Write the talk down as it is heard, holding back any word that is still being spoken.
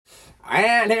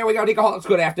And here we go, Decoholics.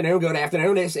 Good afternoon, good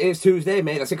afternoon. This is Tuesday,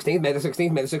 May the 16th, May the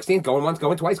 16th, May the 16th. Going once,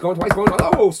 going twice, going twice, going...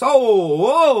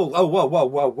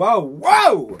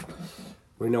 Whoa.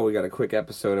 We know we got a quick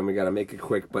episode and we got to make it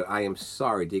quick, but I am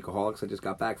sorry, Decoholics. I just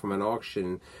got back from an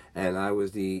auction and I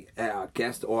was the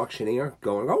guest auctioneer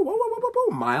going,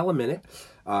 mile a minute.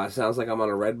 Sounds like I'm on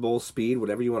a Red Bull speed,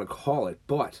 whatever you want to call it,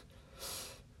 but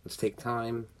let's take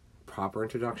time. Proper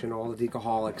introduction to all the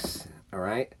Decoholics. All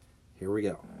right, here we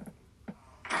go.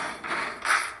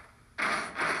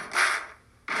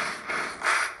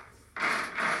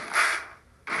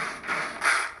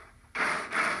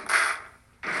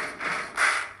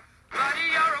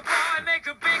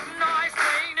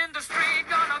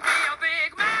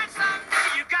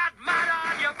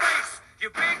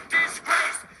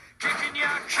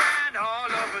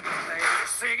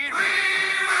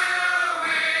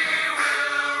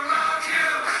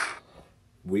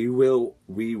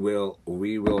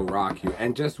 We will rock you.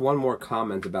 And just one more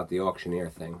comment about the auctioneer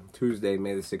thing. Tuesday,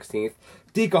 May the 16th.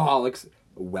 Decoholics,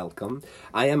 welcome.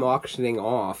 I am auctioning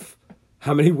off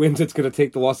how many wins it's going to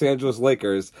take the Los Angeles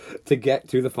Lakers to get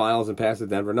to the finals and pass the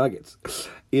Denver Nuggets.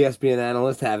 ESPN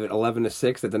analysts have it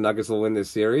 11-6 that the Nuggets will win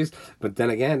this series. But then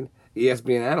again,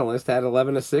 ESPN analysts had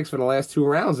 11-6 for the last two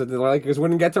rounds that the Lakers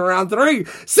wouldn't get to round three.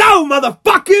 So,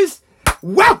 motherfuckers,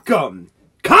 welcome!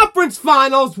 Conference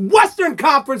Finals, Western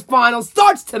Conference Finals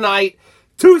starts tonight,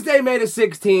 Tuesday, May the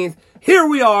 16th. Here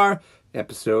we are,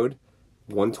 episode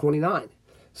 129.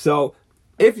 So,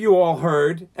 if you all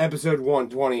heard episode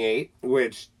 128,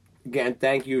 which, again,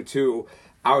 thank you to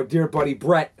our dear buddy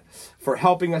Brett for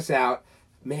helping us out.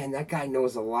 Man, that guy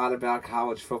knows a lot about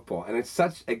college football, and it's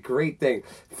such a great thing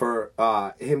for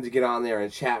him to get on there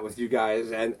and chat with you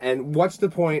guys. And what's the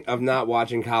point of not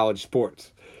watching college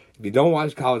sports? If you don't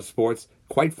watch college sports,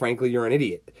 quite frankly, you're an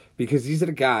idiot. Because these are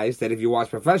the guys that, if you watch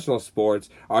professional sports,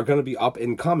 are going to be up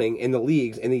and coming in the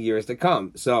leagues in the years to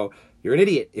come. So, you're an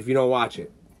idiot if you don't watch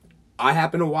it. I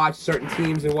happen to watch certain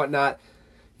teams and whatnot.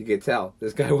 You can tell.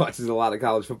 This guy watches a lot of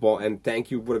college football. And thank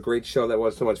you. What a great show. That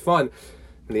was so much fun.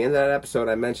 At the end of that episode,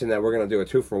 I mentioned that we're going to do a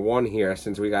 2-for-1 here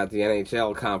since we got the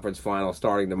NHL conference final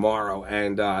starting tomorrow.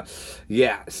 And,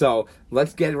 so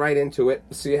let's get right into it.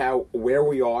 See where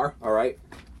we are, all right?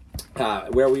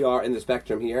 Where we are in the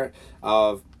spectrum here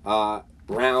of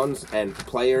rounds and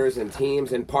players and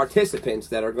teams and participants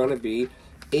that are going to be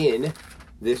in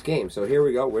this game. So here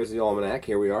we go. Where's the almanac?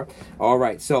 Here we are. All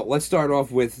right. So let's start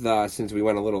off with, since we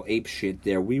went a little ape shit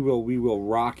there, We Will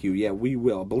Rock You. Yeah, we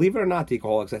will. Believe it or not,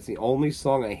 Decoholics, that's the only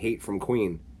song I hate from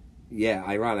Queen. Yeah,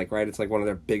 ironic, right? It's like one of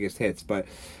their biggest hits, but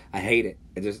I hate it.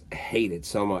 I just hate it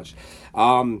so much.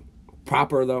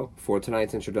 Proper, though, for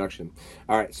tonight's introduction.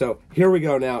 All right, so here we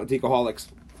go now, Decoholics.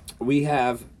 We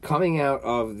have, coming out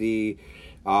of the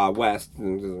West,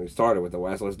 and we started with the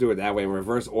West, let's do it that way in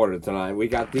reverse order tonight. We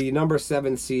got the number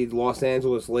 7 seed Los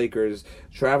Angeles Lakers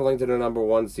traveling to the number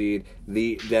 1 seed,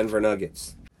 the Denver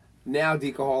Nuggets. Now,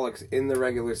 Decoholics, in the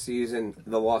regular season,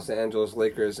 the Los Angeles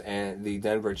Lakers and the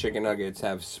Denver Chicken Nuggets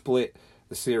have split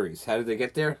the series. How did they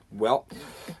get there? Well,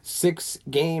 6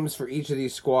 games for each of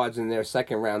these squads in their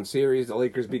second round series. The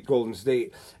Lakers beat Golden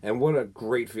State, and what a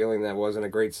great feeling that was, and a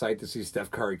great sight to see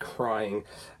Steph Curry crying.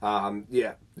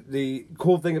 The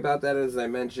cool thing about that is, as I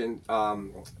mentioned,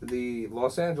 the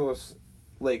Los Angeles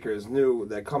Lakers knew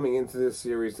that coming into this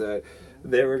series that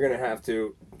they were going to have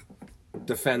to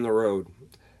defend the road,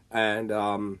 and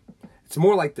it's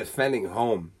more like defending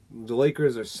home. The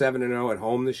Lakers are 7-0 at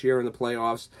home this year in the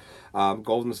playoffs.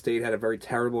 Golden State had a very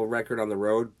terrible record on the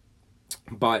road.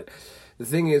 But the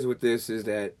thing is with this is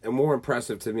that, and more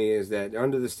impressive to me, is that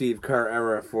under the Steve Kerr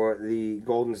era for the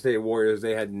Golden State Warriors,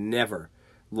 they had never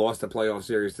lost a playoff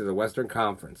series to the Western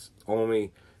Conference,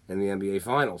 only in the NBA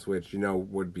Finals, which,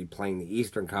 would be playing the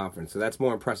Eastern Conference. So that's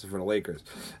more impressive for the Lakers.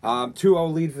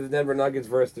 2-0 lead for the Denver Nuggets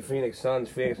versus the Phoenix Suns.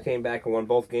 Phoenix came back and won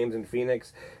both games in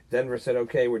Phoenix. Denver said,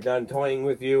 okay, we're done toying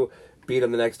with you. Beat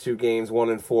them the next 2 games,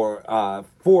 1-4,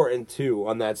 4-2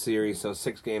 on that series, so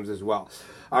 6 games as well.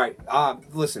 All right,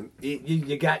 listen,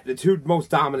 you got the 2 most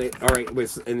dominant, all right,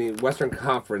 in the Western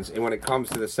Conference, and when it comes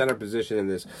to the center position in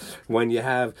this, when you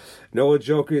have Noah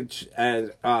Jokic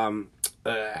and,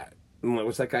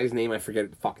 what's that guy's name? I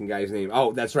forget the fucking guy's name.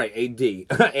 Oh, that's right, AD,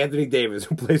 Anthony Davis,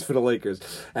 who plays for the Lakers.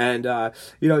 And,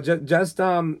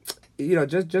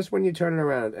 just when you turn it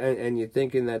around and you're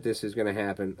thinking that this is going to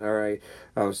happen, all right,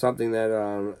 something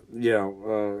that,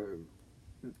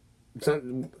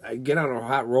 get on a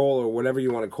hot roll or whatever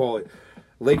you want to call it,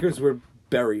 Lakers were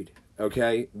buried,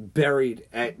 okay? Buried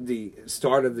at the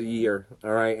start of the year,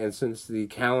 all right? And since the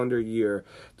calendar year,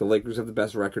 the Lakers have the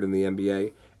best record in the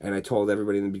NBA. And I told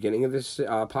everybody in the beginning of this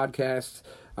podcast,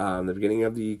 the beginning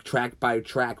of the track by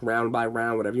track, round by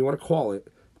round, whatever you want to call it,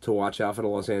 to watch out for the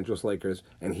Los Angeles Lakers.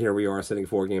 And here we are sitting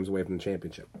 4 games away from the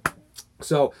championship.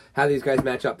 So how do these guys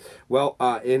match up? Well,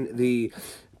 in the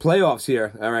playoffs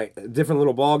here, all right, different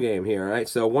little ball game here, all right?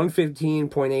 So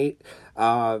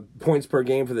 115.8 points per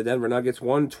game for the Denver Nuggets,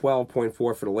 112.4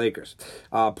 for the Lakers.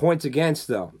 Points against,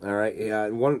 though, all right,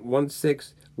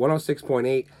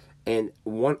 106.8 and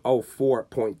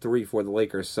 104.3 for the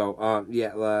Lakers. So, all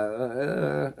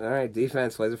right,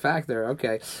 defense plays a factor.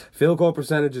 Okay. Field goal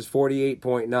percentage is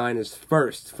 48.9 is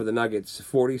first for the Nuggets,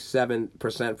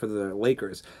 47% for the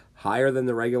Lakers. Higher than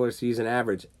the regular season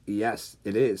average. Yes,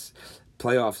 it is.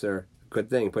 Playoffs are a good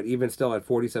thing, but even still at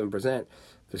 47%,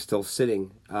 they're still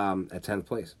sitting at 10th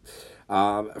place.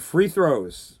 Free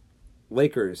throws,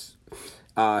 Lakers,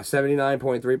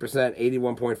 79.3%,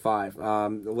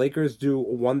 81.5. The Lakers do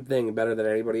one thing better than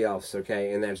anybody else,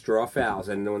 okay, and that's draw fouls.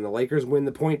 And when the Lakers win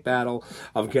the point battle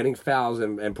of getting fouls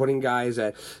and putting guys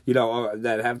that,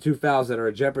 that have 2 fouls that are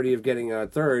in jeopardy of getting a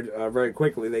third very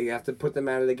quickly, they have to put them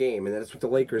out of the game, and that's what the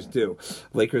Lakers do.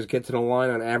 Lakers get to the line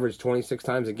on average 26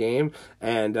 times a game,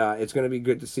 and it's going to be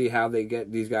good to see how they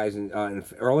get these guys in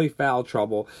early foul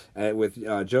trouble with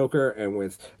Joker and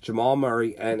with Jamal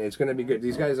Murray, and it's going to be good.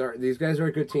 These guys are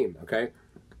a good team, okay?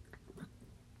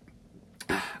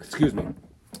 Excuse me.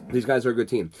 These guys are a good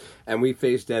team. And we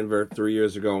faced Denver 3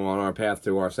 years ago on our path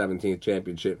to our 17th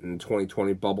championship in the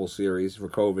 2020 bubble series for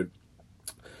COVID.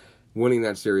 Winning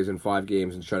that series in 5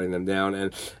 games and shutting them down.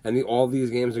 And all these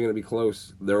games are going to be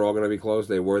close. They're all going to be close.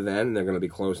 They were then, and they're going to be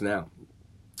close now.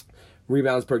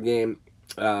 Rebounds per game,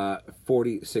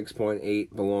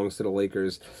 46.8 belongs to the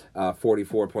Lakers,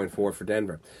 44.4 for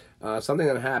Denver. Something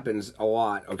that happens a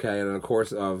lot, okay, in the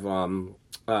course of,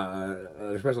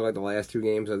 especially like the last 2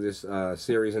 games of this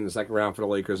series in the second round for the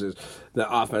Lakers, is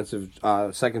the offensive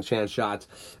second chance shots.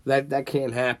 That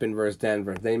can't happen versus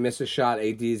Denver. They miss a shot,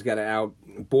 AD's got to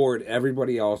outboard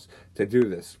everybody else to do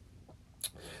this.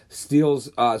 Steals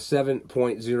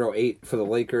 7.08 for the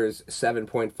Lakers,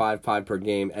 7.55 per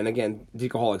game. And again,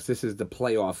 Decoholics, this is the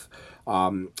playoff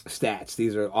stats.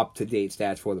 These are up-to-date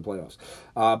stats for the playoffs.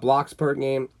 Blocks per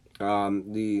game,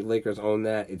 the Lakers own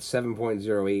that. It's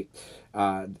 7.08.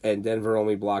 And Denver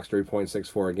only blocks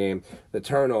 3.64 a game. The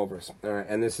turnovers, all right,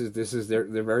 and this is they're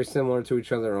very similar to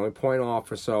each other. They're only a point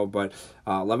off or so, but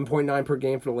 11.9 per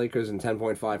game for the Lakers and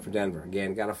 10.5 for Denver.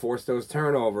 Again, got to force those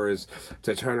turnovers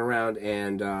to turn around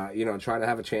and try to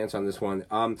have a chance on this one.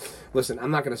 Listen,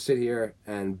 I'm not going to sit here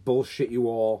and bullshit you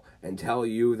all and tell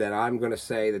you that I'm going to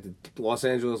say that the Los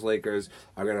Angeles Lakers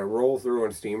are going to roll through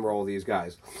and steamroll these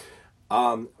guys,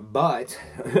 but.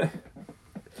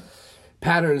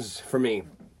 Patterns for me.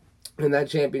 In that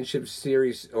championship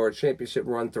series or championship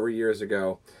run 3 years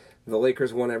ago, the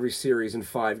Lakers won every series in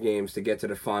 5 games to get to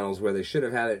the finals, where they should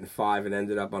have had it in 5 and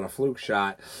ended up on a fluke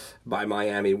shot by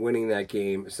Miami winning that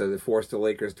game. So they forced the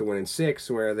Lakers to win in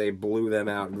 6, where they blew them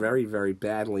out very, very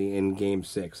badly in Game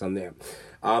 6 on them.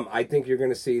 I think you're going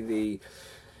to see the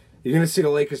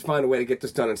Lakers find a way to get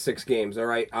this done in 6 games, all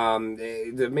right?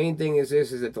 The main thing is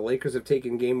that the Lakers have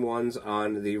taken game 1s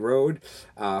on the road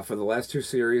for the last 2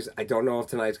 series. I don't know if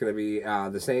tonight's going to be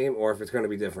the same or if it's going to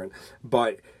be different.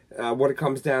 But what it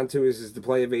comes down to is the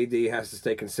play of AD has to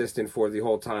stay consistent for the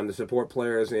whole time. The support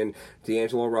players in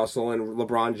D'Angelo Russell and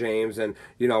LeBron James. And,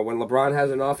 when LeBron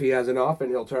has enough, he has enough, and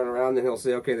he'll turn around and he'll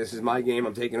say, okay, this is my game.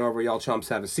 I'm taking over. Y'all chumps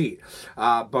have a seat.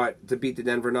 But to beat the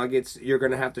Denver Nuggets, you're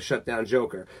going to have to shut down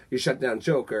Joker. You shut down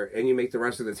Joker, and you make the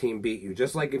rest of the team beat you.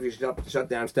 Just like if you shut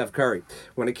down Steph Curry.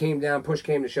 When it came down, push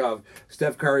came to shove,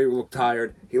 Steph Curry looked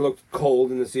tired. He looked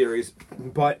cold in the series.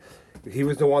 But he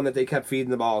was the one that they kept feeding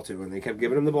the ball to, and they kept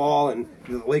giving him the ball, and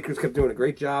the Lakers kept doing a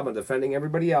great job of defending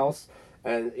everybody else,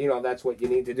 and, that's what you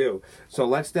need to do. So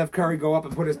let Steph Curry go up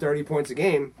and put his 30 points a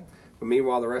game, but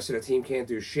meanwhile the rest of the team can't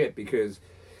do shit because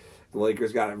the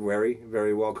Lakers got it very,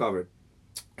 very well covered.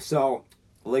 So,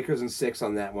 Lakers in 6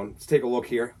 on that one. Let's take a look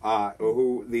here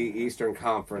who the Eastern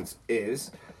Conference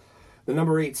is. The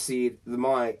number 8 seed, the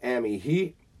Miami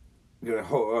Heat, going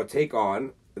to take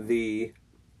on the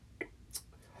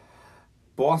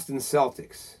Boston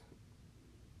Celtics.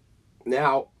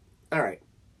 Now, all right.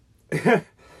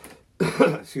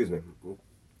 Excuse me.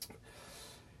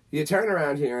 You turn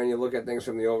around here and you look at things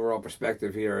from the overall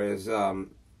perspective here is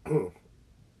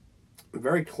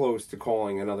very close to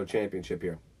calling another championship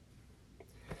here.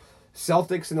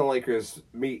 Celtics and the Lakers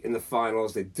meet in the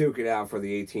finals. They duke it out for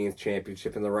the 18th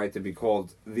championship and the right to be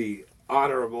called the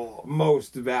honorable,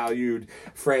 most valued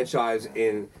franchise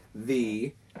in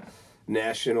the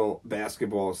National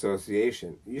Basketball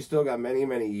Association. You still got many,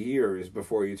 many years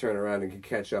before you turn around and can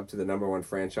catch up to the number one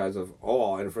franchise of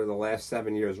all. And for the last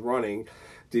 7 years running,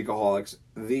 Decaholics,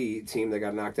 the team that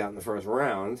got knocked out in the first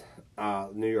round,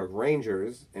 New York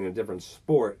Rangers, in a different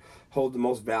sport, hold the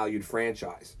most valued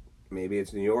franchise. Maybe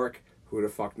it's New York, who the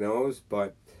fuck knows,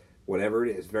 but whatever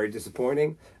it is, very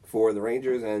disappointing for the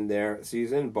Rangers and their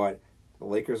season, but the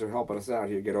Lakers are helping us out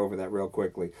here. Get over that real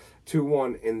quickly.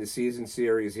 2-1 in the season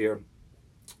series here.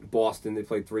 Boston, they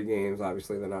played 3 games.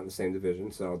 Obviously, they're not in the same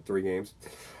division, so 3 games.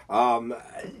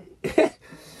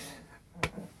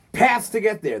 Paths to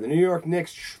get there. The New York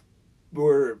Knicks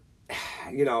were,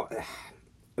 a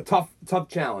tough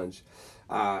challenge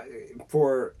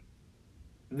for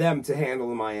them to handle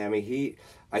the Miami Heat.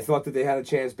 I thought that they had a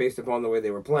chance based upon the way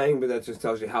they were playing, but that just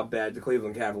tells you how bad the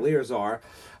Cleveland Cavaliers are.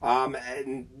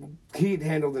 And Heat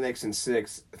handled the Knicks in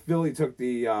 6. Philly took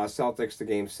the Celtics to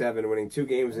Game 7, winning 2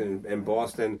 games in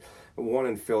Boston, 1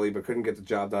 in Philly, but couldn't get the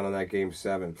job done on that Game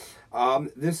 7.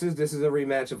 This is a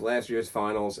rematch of last year's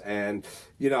finals, and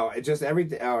it just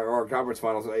or conference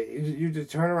finals. You just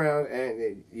turn around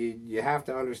and you have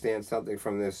to understand something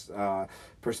from this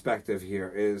perspective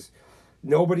here is.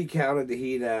 Nobody counted the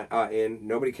Heat in.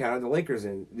 Nobody counted the Lakers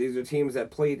in. These are teams that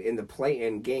played in the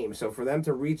play-in game. So for them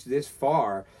to reach this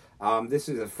far, this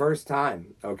is the first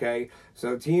time, okay?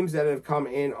 So teams that have come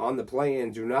in on the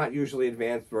play-in do not usually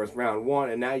advance first round 1,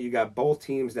 and now you got both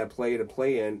teams that played a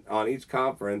play-in on each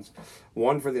conference,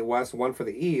 one for the West, one for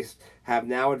the East, have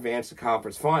now advanced to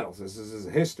conference finals. This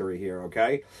is history here,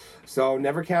 okay? So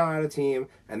never count out a team,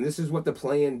 and this is what the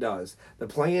play-in does. The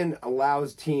play-in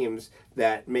allows teams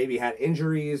that maybe had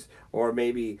injuries or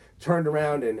maybe turned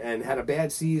around and had a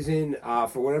bad season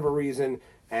for whatever reason,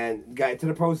 and got to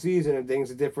the postseason, and things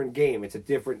a different game. It's a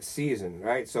different season,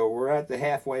 right? So we're at the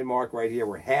halfway mark right here.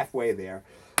 We're halfway there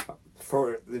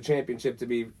for the championship to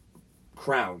be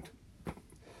crowned.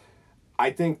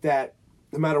 I think that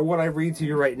no matter what I read to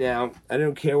you right now, I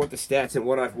don't care what the stats and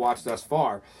what I've watched thus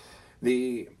far,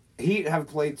 the Heat have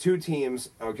played 2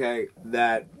 teams, okay,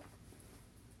 that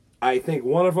I think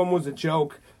one of them was a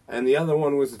joke and the other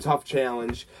one was a tough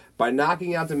challenge. By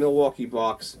knocking out the Milwaukee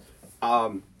Bucks,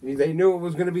 they knew it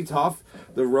was going to be tough.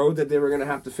 The road that they were going to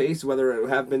have to face, whether it would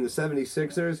have been the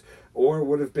 76ers or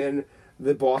would have been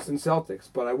the Boston Celtics.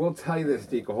 But I will tell you this,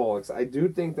 Decaholics, I do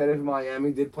think that if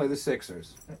Miami did play the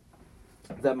Sixers,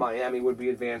 that Miami would be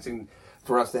advancing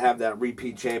for us to have that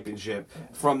repeat championship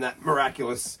from that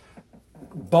miraculous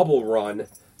bubble run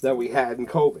that we had in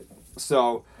COVID.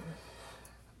 So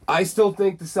I still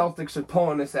think the Celtics are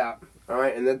pulling this out. All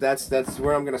right, and that's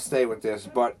where I'm going to stay with this.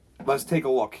 But let's take a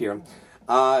look here.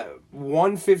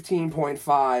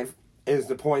 115.5 is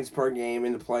the points per game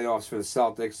in the playoffs for the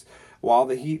Celtics, while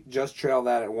the Heat just trail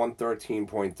that at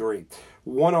 113.3.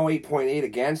 108.8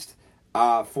 against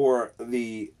for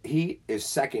the Heat is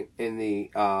second in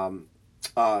the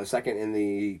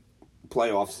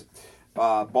playoffs.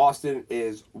 Boston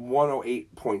is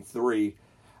 108.3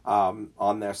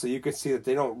 on there, so you can see that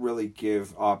they don't really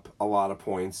give up a lot of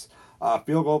points.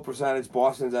 Field goal percentage,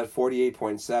 Boston's at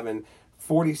 48.7,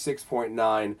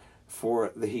 46.9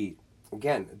 for the Heat.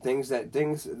 Again, things that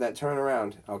turn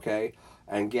around, okay,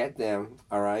 and get them,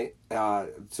 all right,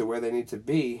 to where they need to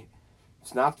be.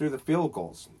 It's not through the field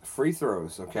goals. Free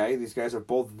throws, okay? These guys are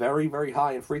both very, very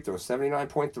high in free throws.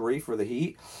 79.3 for the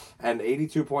Heat and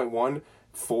 82.1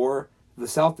 for the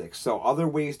Celtics. So other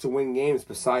ways to win games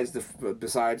besides the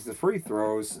free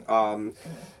throws,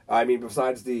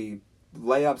 besides the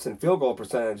layups and field goal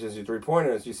percentages, your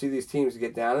three-pointers, you see these teams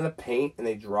get down in the paint and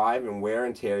they drive and wear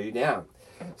and tear you down.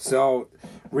 So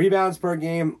rebounds per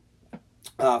game,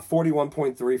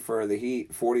 41.3 for the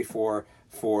Heat, 44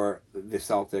 for the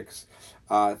Celtics.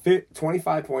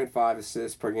 25.5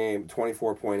 assists per game,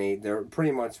 24.8. They're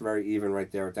pretty much very even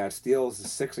right there with that. Steals,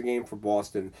 6 a game for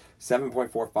Boston,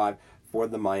 7.45 for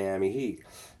the Miami Heat.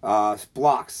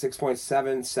 Blocks,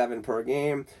 6.77 per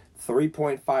game,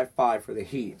 3.55 for the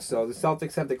Heat. So the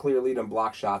Celtics have the clear lead on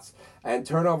block shots. And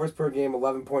turnovers per game,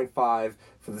 11.5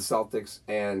 for the Celtics,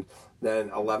 and then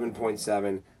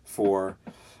 11.7 for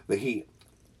the Heat.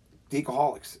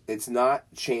 Decaholics, it's not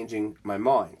changing my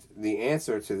mind. The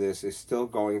answer to this is still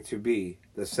going to be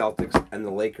the Celtics and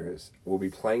the Lakers will be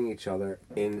playing each other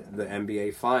in the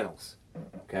NBA Finals.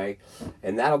 Okay?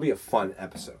 And that'll be a fun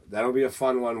episode. That'll be a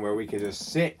fun one where we can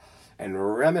just sit and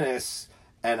reminisce.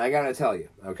 And I gotta tell you,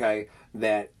 okay,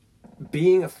 that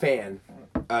being a fan,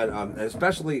 and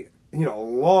especially, a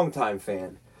long-time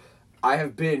fan, I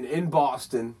have been in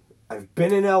Boston, I've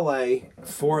been in LA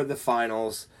for the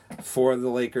finals, for the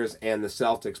Lakers and the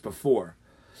Celtics before.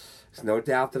 There's no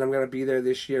doubt that I'm going to be there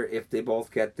this year if they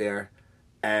both get there.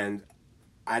 And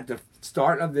at the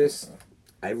start of this,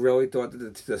 I really thought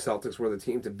that the Celtics were the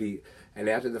team to beat. And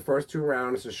after the first 2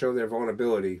 rounds to show their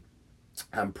vulnerability,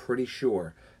 I'm pretty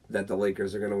sure that the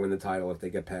Lakers are going to win the title if they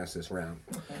get past this round.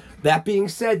 Okay. That being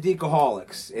said,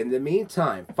 Deacaholics, in the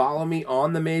meantime, follow me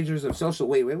on the majors of social...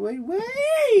 Wait.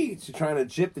 You're trying to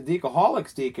jip the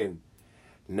Deacaholics, Deacon.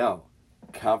 No.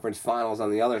 Conference finals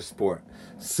on the other sport.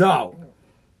 So,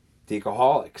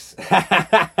 Deacaholics.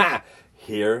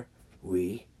 Here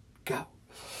we go.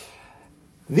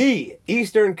 The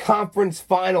Eastern Conference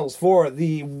Finals for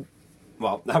the...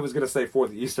 Well, I was going to say for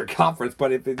the Eastern Conference,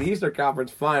 but if the Eastern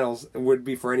Conference Finals would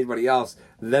be for anybody else,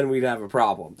 then we'd have a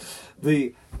problem.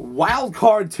 The Wild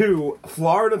Card 2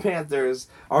 Florida Panthers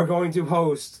are going to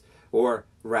host, or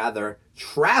rather,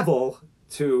 travel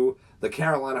to the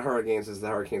Carolina Hurricanes, as the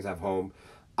Hurricanes have home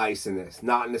ice in this.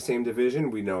 Not in the same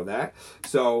division, we know that.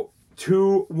 So,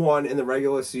 2-1 in the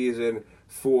regular season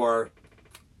for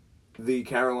the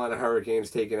Carolina Hurricanes,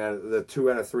 taking out the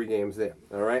 2 out of 3 games there.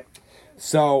 All right?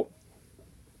 So,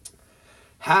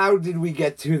 how did we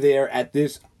get to there at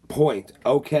this point?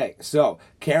 Okay, so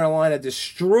Carolina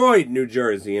destroyed New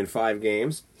Jersey in 5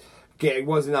 games. It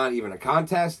was not even a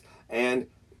contest. And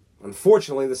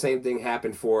unfortunately, the same thing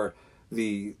happened for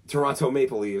the Toronto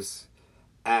Maple Leafs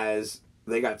as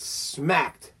they got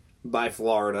smacked by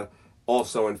Florida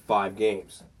also in 5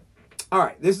 games. All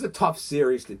right, this is a tough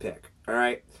series to pick. All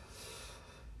right.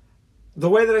 The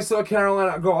way that I saw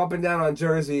Carolina go up and down on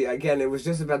Jersey, again, it was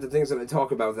just about the things that I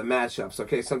talk about, the matchups.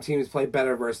 Okay, some teams play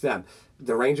better versus them.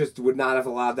 The Rangers would not have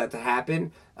allowed that to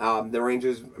happen. The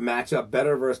Rangers match up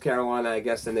better versus Carolina, I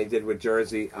guess, than they did with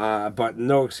Jersey. But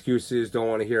no excuses. Don't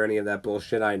want to hear any of that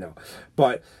bullshit, I know.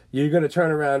 But you're going to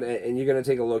turn around and you're going to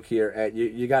take a look here at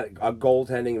you got a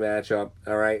goaltending matchup,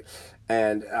 all right?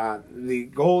 And the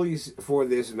goalies for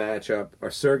this matchup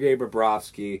are Sergei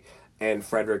Bobrovsky and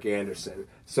Frederik Andersen.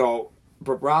 So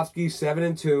Bobrovsky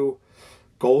 7-2,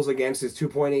 goals against is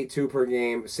 2.82 per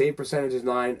game, save percentage is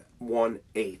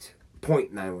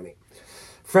 918.918.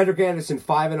 Frederik Andersen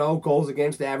 5-0, goals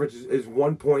against average is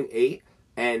 1.8,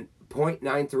 and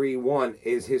 .931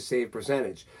 is his save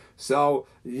percentage. So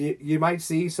you might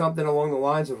see something along the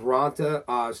lines of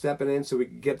Ronta stepping in so we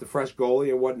can get the fresh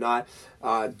goalie and whatnot.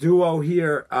 Duo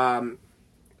here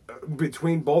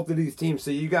between both of these teams. So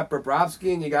you got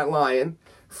Bobrovsky and you got Lyon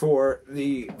for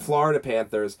the Florida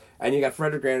Panthers, and you got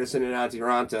Frederik Andersen and Antti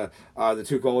Ranta, the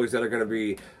 2 goalies that are going to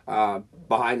be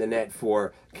behind the net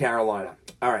for Carolina.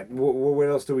 All right, where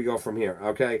else do we go from here?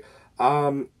 Okay,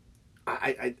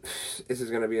 this is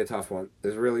going to be a tough one.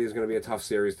 This really is going to be a tough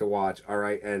series to watch. All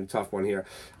right, and tough one here.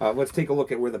 Let's take a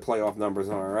look at where the playoff numbers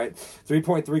are. All right,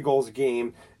 3.3 goals a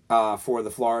game for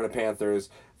the Florida Panthers,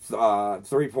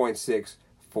 3.6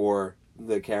 for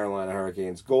the Carolina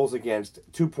Hurricanes. Goals against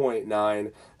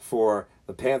 2.9 for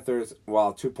the Panthers,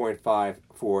 while 2.5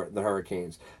 for the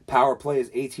Hurricanes. Power play is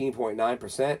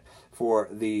 18.9% for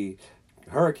the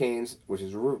Hurricanes, which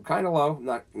is kind of low.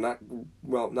 Not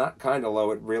kind of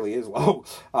low. It really is low.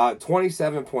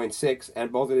 27.6,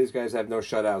 and both of these guys have no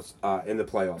shutouts in the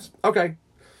playoffs. Okay.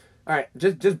 All right,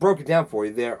 just broke it down for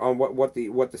you there on what the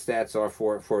stats are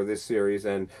for this series,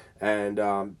 and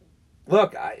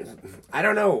look, I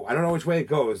don't know. I don't know which way it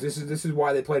goes. This is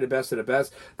why they play the best of the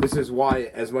best. This is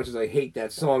why, as much as I hate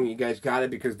that song, you guys got it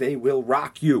because they will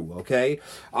rock you, okay?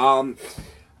 I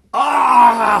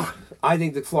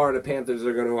think the Florida Panthers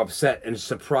are going to upset and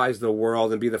surprise the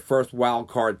world and be the first wild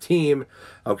card team,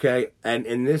 okay? And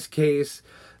in this case,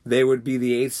 they would be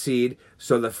the 8th seed.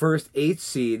 So the first 8th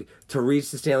seed to reach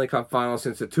the Stanley Cup Finals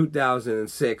since the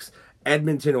 2006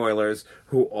 Edmonton Oilers,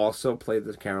 who also played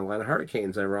the Carolina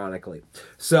Hurricanes, ironically.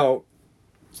 So,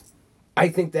 I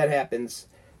think that happens,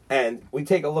 and we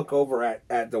take a look over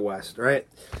at the West, right?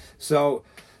 So,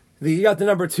 you got the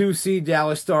number 2 seed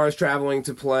Dallas Stars traveling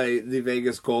to play the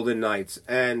Vegas Golden Knights,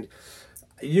 and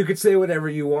you could say whatever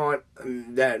you want,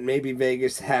 that maybe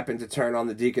Vegas happened to turn on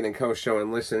the Deacon and Co. show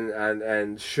and listen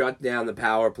and shut down the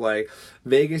power play.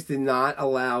 Vegas did not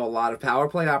allow a lot of power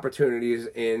play opportunities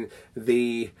in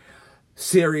the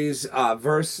series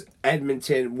versus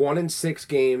Edmonton. 1-6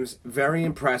 games, very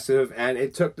impressive, and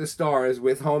it took the Stars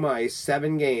with home ice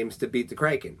 7 games to beat the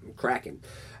Kraken.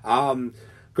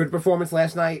 Good performance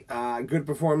last night. Good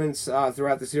performance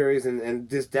throughout the series, and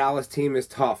this Dallas team is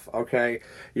tough. Okay,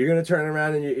 you're gonna turn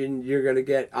around and you're gonna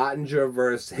get Ottinger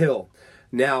versus Hill.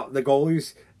 Now the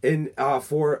goalies in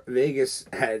for Vegas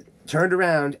had turned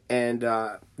around and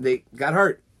they got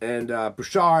hurt. And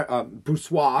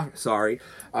Boussoit, sorry,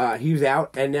 he was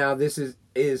out, and now this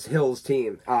is Hill's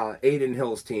team, Adin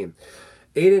Hill's team.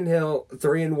 Adin Hill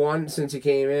 3-1 since he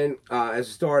came in as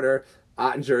a starter.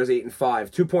 Ottinger is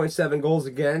 8-5. 2.7 goals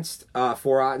against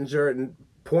for Ottinger and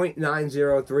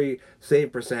 .903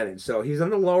 save percentage. So he's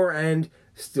on the lower end.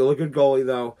 Still a good goalie,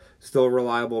 though. Still a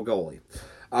reliable goalie.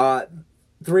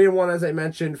 3-1, as I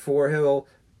mentioned, for Hill.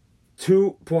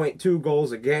 2.2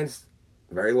 goals against.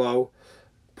 Very low.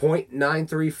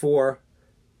 .934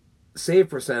 save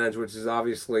percentage, which is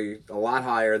obviously a lot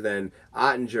higher than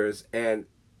Ottinger's. And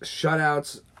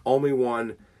shutouts, only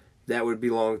one. That would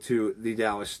belong to the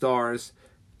Dallas Stars.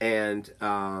 And,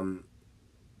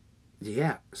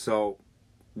 yeah. So,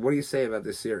 what do you say about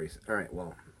this series? All right,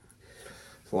 well,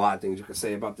 there's a lot of things you could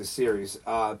say about this series.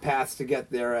 Paths to get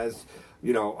there, as,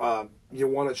 you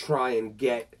want to try and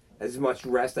get as much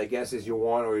rest, I guess, as you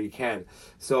want or you can.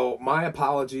 So, my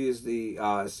apologies.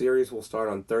 The series will start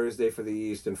on Thursday for the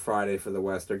East and Friday for the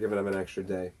West. They're giving them an extra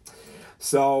day.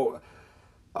 So,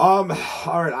 all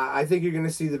right, I think you're going to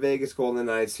see the Vegas Golden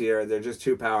Knights here. They're just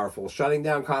too powerful. Shutting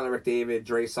down Connor McDavid,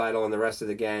 Dre Seidel, and the rest of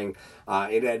the gang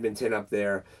in Edmonton up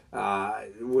there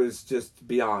was just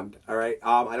beyond, all right?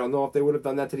 I don't know if they would have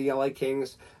done that to the LA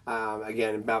Kings.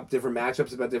 Again, about different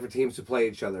matchups, about different teams who play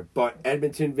each other. But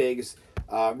Edmonton-Vegas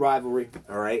rivalry,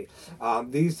 all right?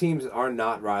 These teams are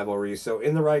not rivalries. So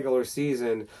in the regular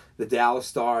season, the Dallas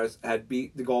Stars had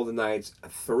beat the Golden Knights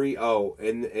 3-0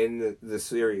 in the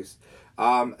series.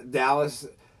 Dallas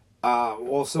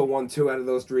also won 2 out of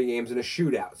those 3 games in a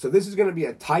shootout. So this is going to be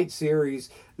a tight series.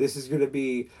 This is going to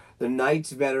be the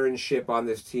Knights' veteranship on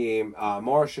this team.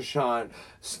 Marchand,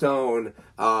 Stone,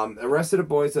 the rest of the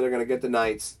boys that are going to get the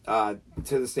Knights to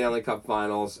the Stanley Cup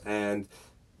Finals. And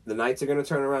the Knights are going to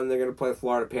turn around and they're going to play the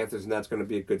Florida Panthers, and that's going to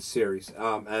be a good series.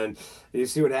 And you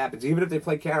see what happens. Even if they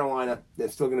play Carolina,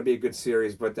 it's still going to be a good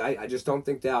series. But I just don't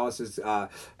think Dallas has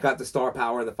got the star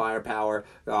power and the firepower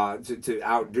to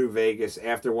outdo Vegas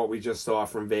after what we just saw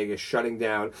from Vegas, shutting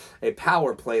down a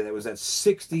power play that was at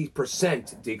 60%,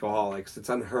 Decoholics. It's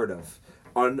unheard of.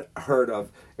 Unheard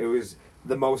of. It was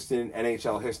the most in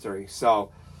NHL history.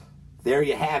 So there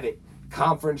you have it.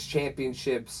 Conference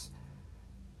championships.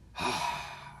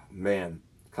 Man,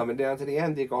 coming down to the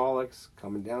end, Decoholics.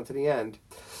 Coming down to the end.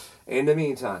 In the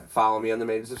meantime, follow me on the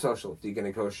Majors of Social, Deacon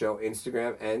and Coach Show,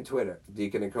 Instagram and Twitter,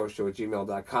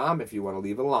 deaconandcoachshow@gmail.com if you want to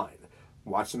leave a line.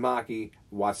 Watch some hockey,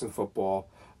 watch some football,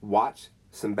 watch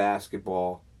some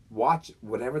basketball, watch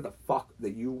whatever the fuck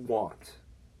that you want.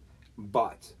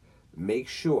 But make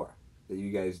sure that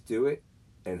you guys do it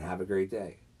and have a great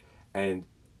day. And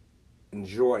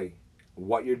enjoy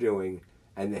what you're doing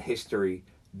and the history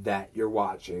that you're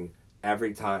watching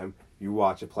every time you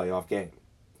watch a playoff game.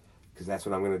 Because that's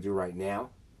what I'm going to do right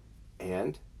now.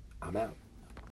 And I'm out.